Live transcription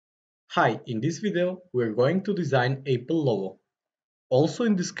Hi, in this video we're going to design Apple logo. Also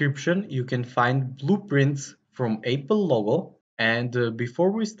in description you can find blueprints from Apple logo and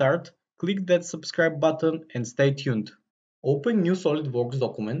before we start click that subscribe button and stay tuned. Open new SolidWorks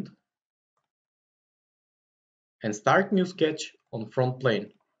document and start new sketch on front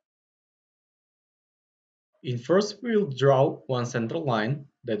plane. In first we'll draw one central line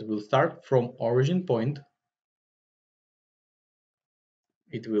that will start from origin point.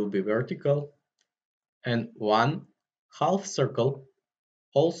 It will be vertical and one half circle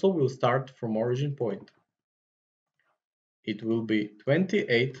also will start from origin point. It will be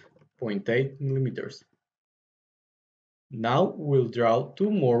 28.8 millimeters. Now we'll draw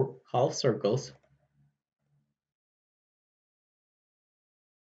two more half circles.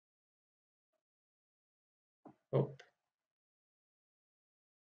 Oh,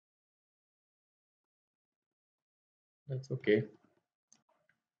 that's okay.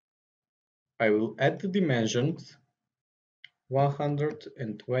 I will add the dimensions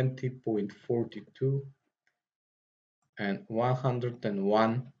 120.42 and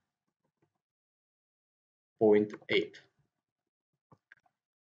 101.8.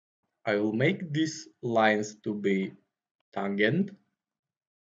 I will make these lines to be tangent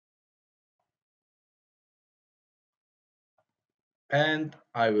and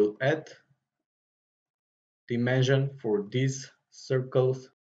I will add dimension for these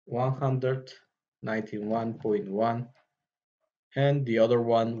circles 191.1 and the other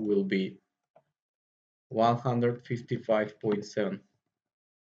one will be 155.7.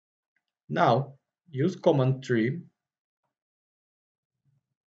 Now use command trim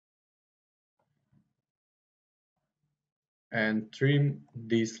and trim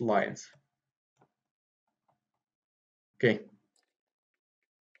these lines. Okay.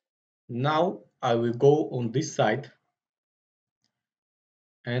 Now I will go on this side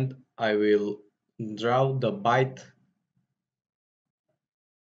and I will draw the bite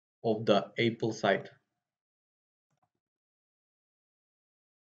of the apple side.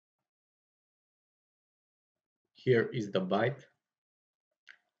 Here is the bite.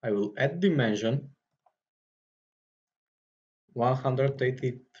 I will add dimension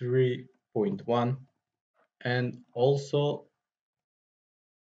 183.1 and also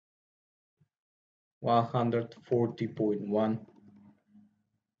 140.1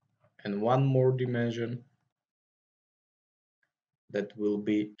 and one more dimension that will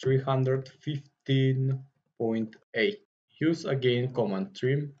be 315.8. Use again command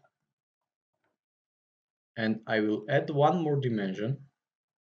trim and I will add one more dimension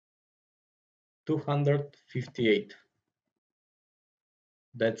 258.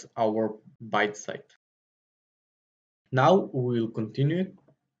 That's our bite side. Now we will continue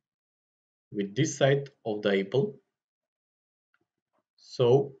with this side of the apple.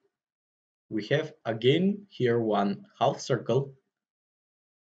 So we have again here one half circle.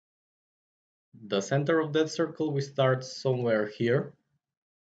 The center of that circle we start somewhere here.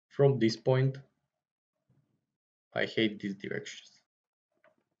 From this point, I hate these directions.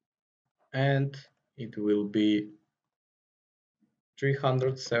 And it will be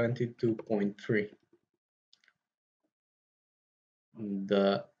 372.3.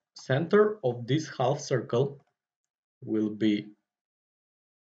 The center of this half circle will be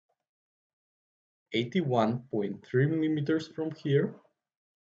 81.3 millimeters from here.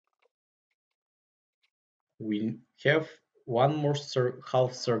 We have one more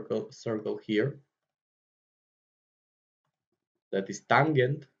half circle here that is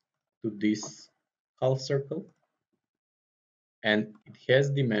tangent to this half circle and it has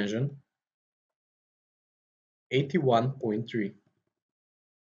dimension 81.3.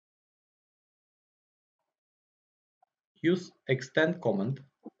 Use extend command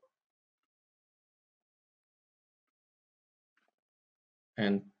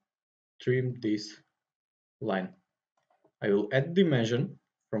and trim this line. I will add dimension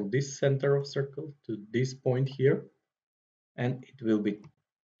from this center of circle to this point here and it will be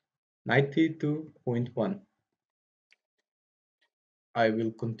 92.1. I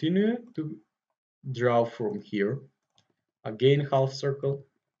will continue to draw from here. Again half circle,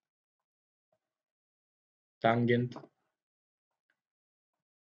 tangent.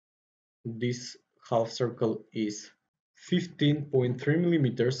 This half circle is 15.3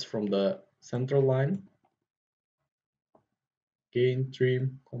 millimeters from the center line. Again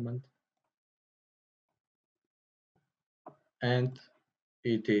trim command. And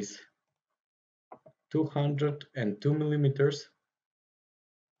it is 202 millimeters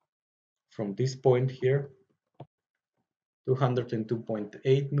from this point here,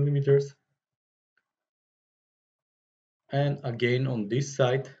 202.8 millimeters, and again on this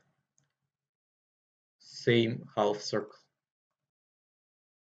side same half circle.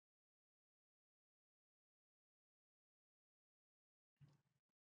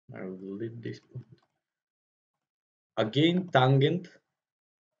 I will delete this point. Again tangent,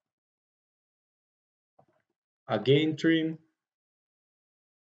 again trim,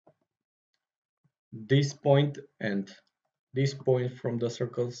 this point and this point from the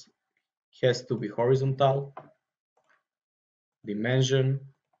circles has to be horizontal, dimension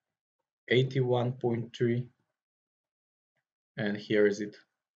 81.3, and here is it.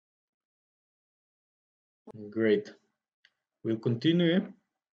 Great. We'll continue.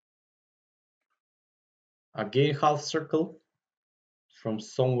 Again half circle from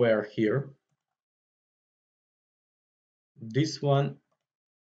somewhere here. This one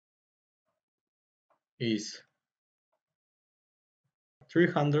is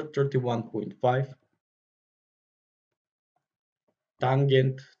 331.5,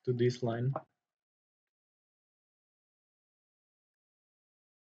 tangent to this line.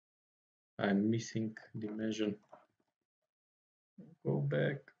 I'm missing dimension. Go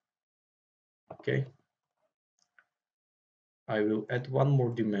back. Okay. I will add one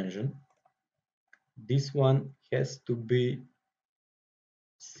more dimension. This one has to be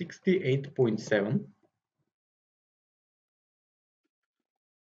 68.7.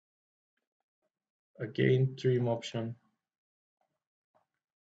 Again, trim option.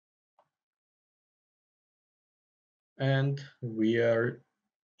 And we are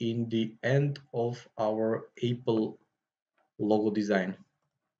in the end of our Apple logo design.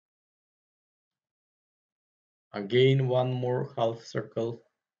 Again, one more half circle.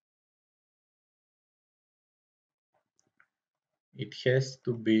 It has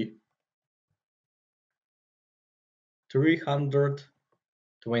to be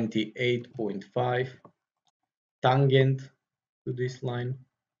 328.5, tangent to this line.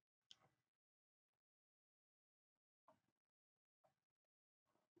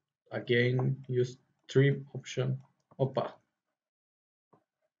 Again, use trim option. Opa.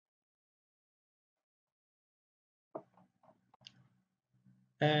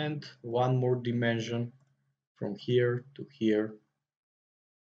 And one more dimension from here to here,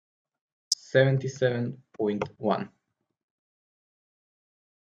 77.1.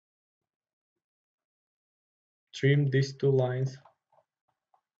 Trim these two lines,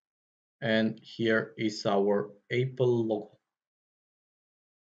 and here is our Apple logo.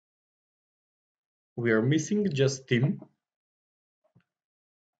 We are missing just Tim.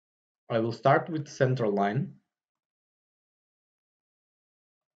 I will start with center line,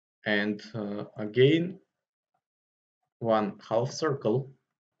 and again one half circle,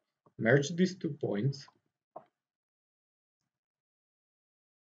 merge these 2 points,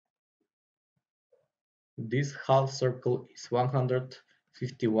 this half circle is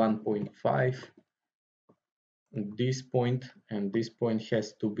 151.5, this point and this point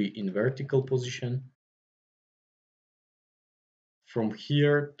has to be in vertical position. From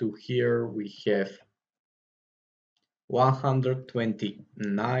here to here we have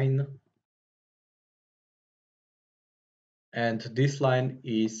 129, and this line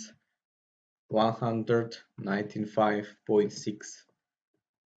is 195.6.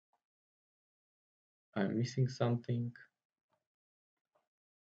 I'm missing something,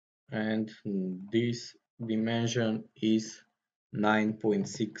 and this dimension is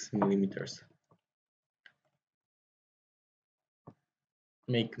 9.6 millimeters.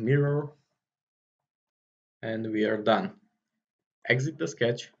 Make mirror, and we are done. Exit the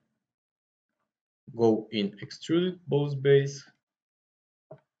sketch, go in extruded boss base,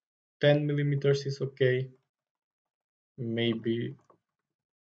 10 millimeters is okay. Maybe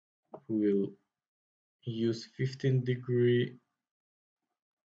we'll use 15-degree,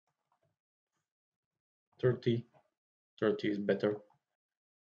 30 is better.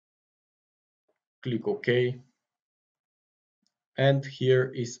 Click OK, and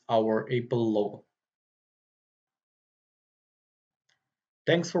here is our Apple logo.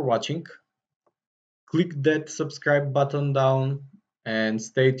 Thanks for watching. Click that subscribe button down and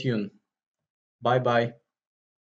stay tuned. Bye bye.